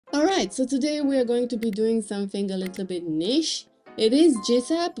right, so today we are going to be doing something a little bit niche. It is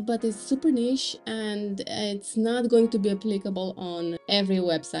GSAP, but it's super niche and it's not going to be applicable on every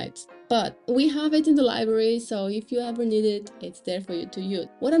website. But we have it in the library, so if you ever need it, it's there for you to use.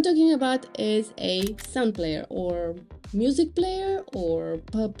 What I'm talking about is a sound player or music player or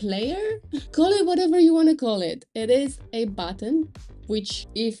player. Call it whatever you want to call it. It is a button which,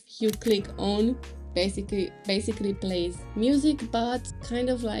 if you click on, basically plays music, but kind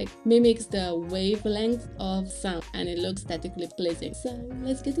of like mimics the wavelength of sound, and it looks statically pleasing. So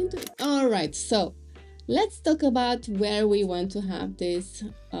let's get into it. All right, so let's talk about where we want to have this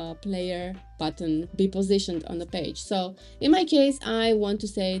player button be positioned on the page. So in my case, I want to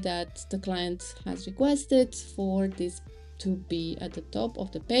say that the client has requested for this to be at the top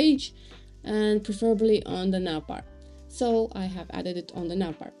of the page and preferably on the navbar. So I have added it on the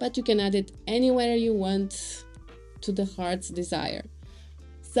navbar, but you can add it anywhere you want to the heart's desire.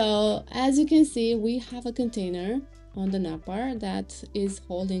 So as you can see, we have a container on the navbar that is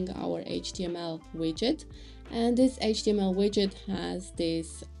holding our HTML widget, and this HTML widget has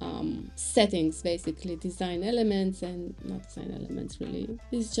these settings, basically design elements, and not design elements really,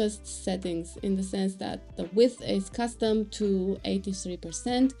 it's just settings in the sense that the width is custom to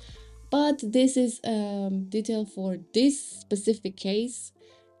 83%. But this is detail for this specific case.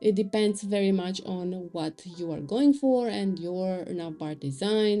 It depends very much on what you are going for and your navbar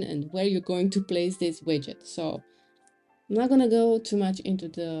design and where you're going to place this widget. So I'm not going to go too much into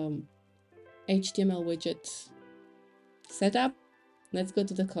the HTML widget setup. Let's go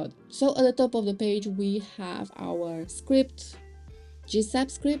to the code. So at the top of the page, we have our script, GSAP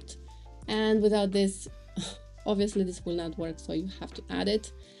script. And without this, obviously this will not work. So you have to add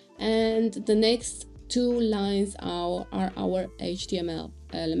it. And the next two lines are our HTML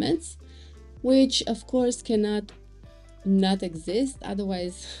elements, which of course cannot not exist.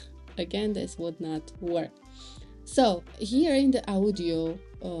 Otherwise, again, this would not work. So here in the audio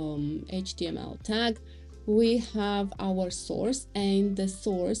HTML tag, we have our source, and the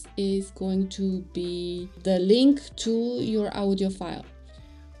source is going to be the link to your audio file.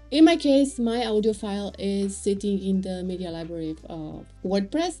 In my case, my audio file is sitting in the media library of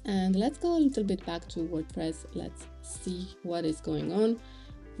WordPress, and let's go a little bit back to WordPress. Let's see what is going on.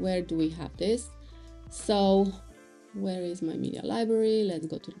 Where do we have this? So where is my media library? Let's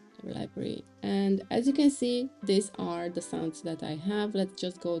go to the library. And as you can see, these are the sounds that I have. Let's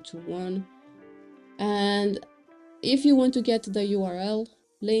just go to one. And if you want to get the URL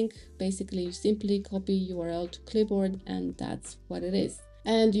link, basically you simply copy URL to clipboard, and that's what it is.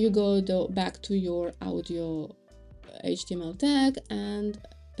 And you go back to your audio HTML tag and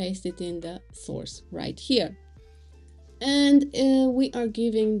paste it in the source right here. And we are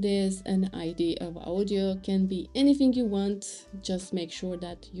giving this an ID of audio. Can be anything you want. Just make sure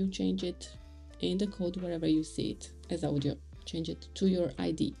that you change it in the code wherever you see it as audio. Change it to your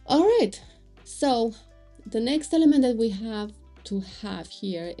ID. All right. So the next element that we have to have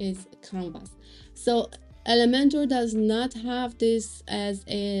here is canvas. So Elementor does not have this as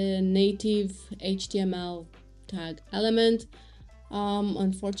a native HTML tag element,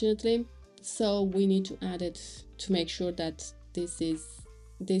 unfortunately. So we need to add it to make sure that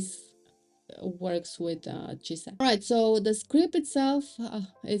this works with GSAP. All right, so the script itself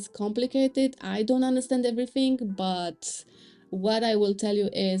is complicated. I don't understand everything, but what I will tell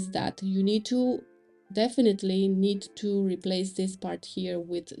you is that you definitely need to replace this part here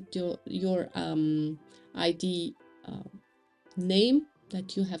with your ID name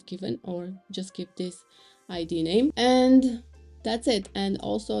that you have given, or just give this ID name, and that's it. And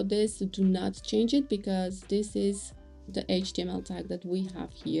also this, do not change it because this is the HTML tag that we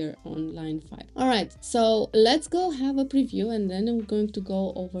have here on line 5. All right, so let's go have a preview, and then I'm going to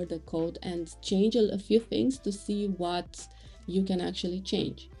go over the code and change a few things to see what you can actually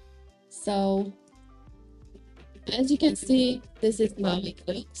change. So as you can see, this is how it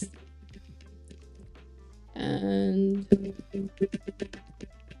looks. And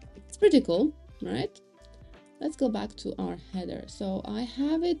it's pretty cool, right? Let's go back to our header. So I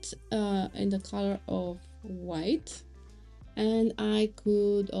have it in the color of white, and I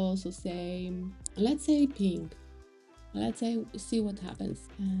could also say, let's say pink. Let's say, see what happens.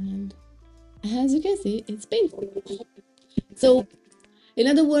 And as you can see, it's pink. So in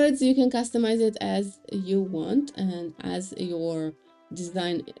other words, you can customize it as you want and as your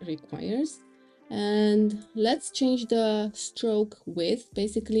design requires. And let's change the stroke width,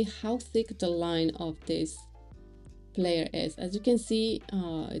 basically how thick the line of this player is. As you can see,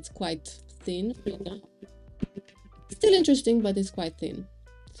 it's quite thin. Still interesting, but it's quite thin.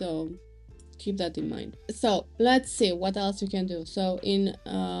 So keep that in mind. So let's see what else you can do. So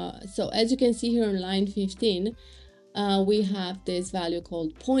so as you can see here on line 15, we have this value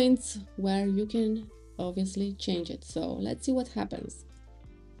called points where you can obviously change it. So let's see what happens.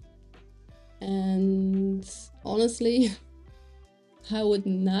 And honestly, I would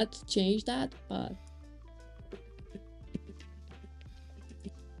not change that, but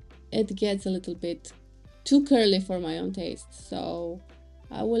it gets a little bit too curly for my own taste. So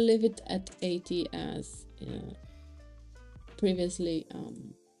I will leave it at 80 as previously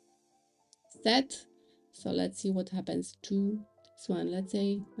set. So let's see what happens to this one. Let's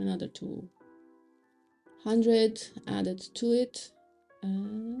say another 200 added to it.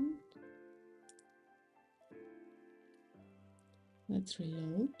 And let's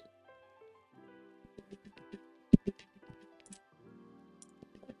reload.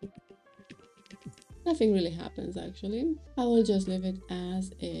 Nothing really happens actually. I will just leave it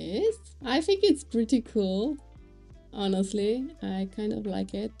as is. I think it's pretty cool. Honestly, I kind of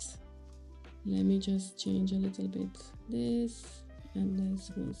like it. Let me just change a little bit this, and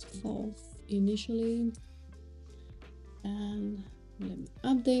this was false initially. And let me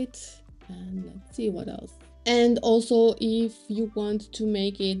update, and let's see what else. And also, if you want to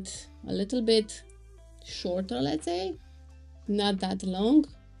make it a little bit shorter, let's say, not that long,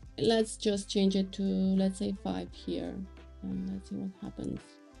 let's just change it to, let's say, 5 here, and let's see what happens.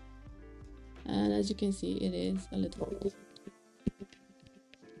 And as you can see, it is a little bit.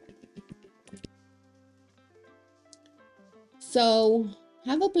 So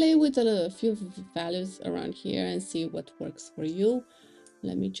have a play with a few values around here and see what works for you.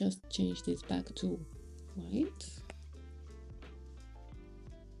 Let me just change this back to white.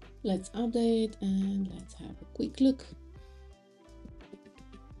 Let's update and let's have a quick look.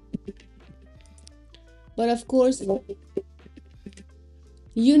 But of course,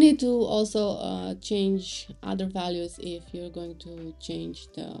 you need to also change other values if you're going to change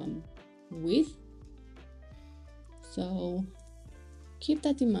the width. So keep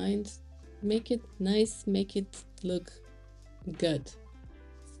that in mind, make it nice, make it look good.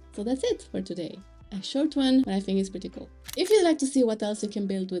 So that's it for today. A short one, but I think it's pretty cool. If you'd like to see what else you can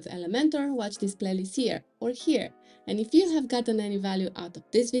build with Elementor, watch this playlist here or here. And if you have gotten any value out of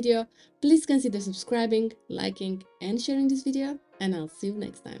this video, please consider subscribing, liking, and sharing this video, and I'll see you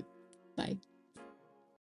next time. Bye.